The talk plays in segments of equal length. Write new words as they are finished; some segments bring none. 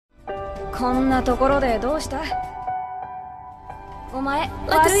こんなところでどうした？お前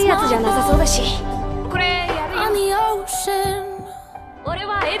悪いやつじゃなさそうだし、これやるよ。俺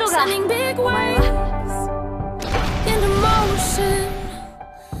はエドが、お前は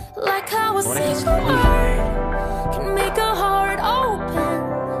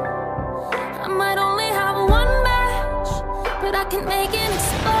俺たちでいいよ。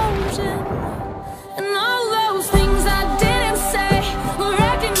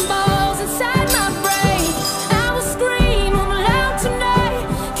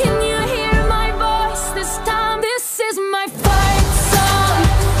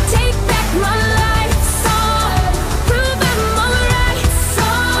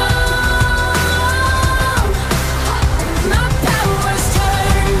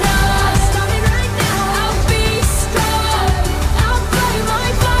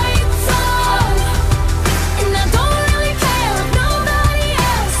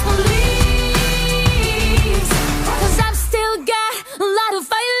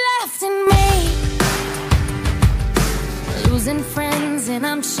Losing friends and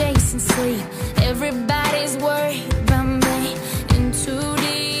I'm chasing sleep. Everybody's worried about me. In too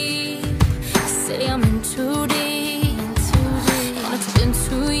deep. Say I'm in too deep. And it's been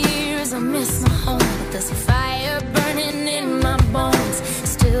 2 years. I miss my home, but there's a fire burning in my bones.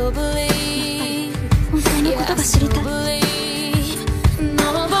 Still believe. Yeah, I still believe. And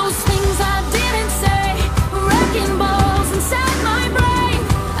all those things I didn't say. Wrecking balls inside my brain.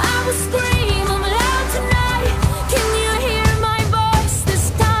 I was screaming loud tonight. Can you hear my voice this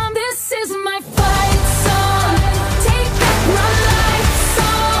time? This is my fight song. Take back my life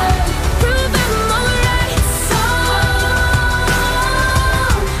song. Prove I'm alright song.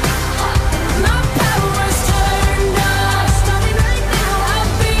 My power's turned up. Starting right now.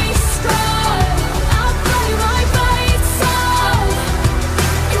 I'll be strong. I'll play my fight song.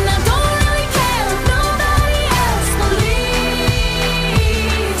 And I don't really care if nobody else believes.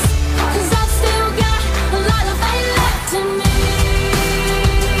 'Cause I've still got a lot of fight left in me.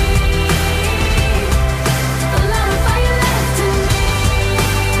 A lot of fight left in me.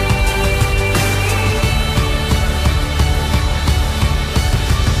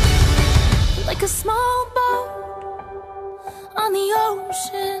 Like a small boat on the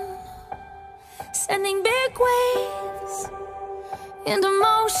ocean, sending big waves into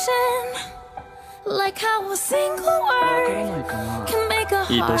motion. Like how a single word can make a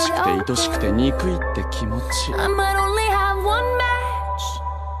愛 heart しくて open. 愛しくて憎いって気持ち。 I might only have one match,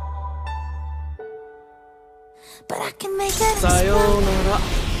 but I can make it さよう explode. なら。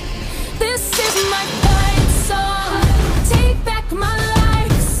 This is my fight song. Take back my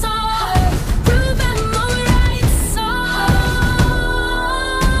life song. Prove I'm alright song.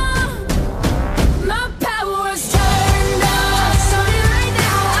 My power's turned up. Starting right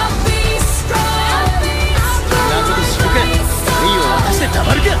now. I'll be strong. I'll go 謎としぶけ。 my fight 愛を渡して song. たま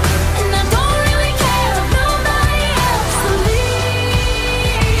るか。 And I don't really care if nobody else believes.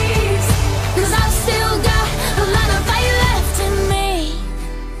 'Cause I've still got a lot of fight left in me.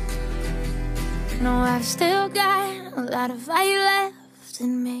 No, I've still got a lot of fight left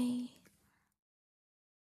in me.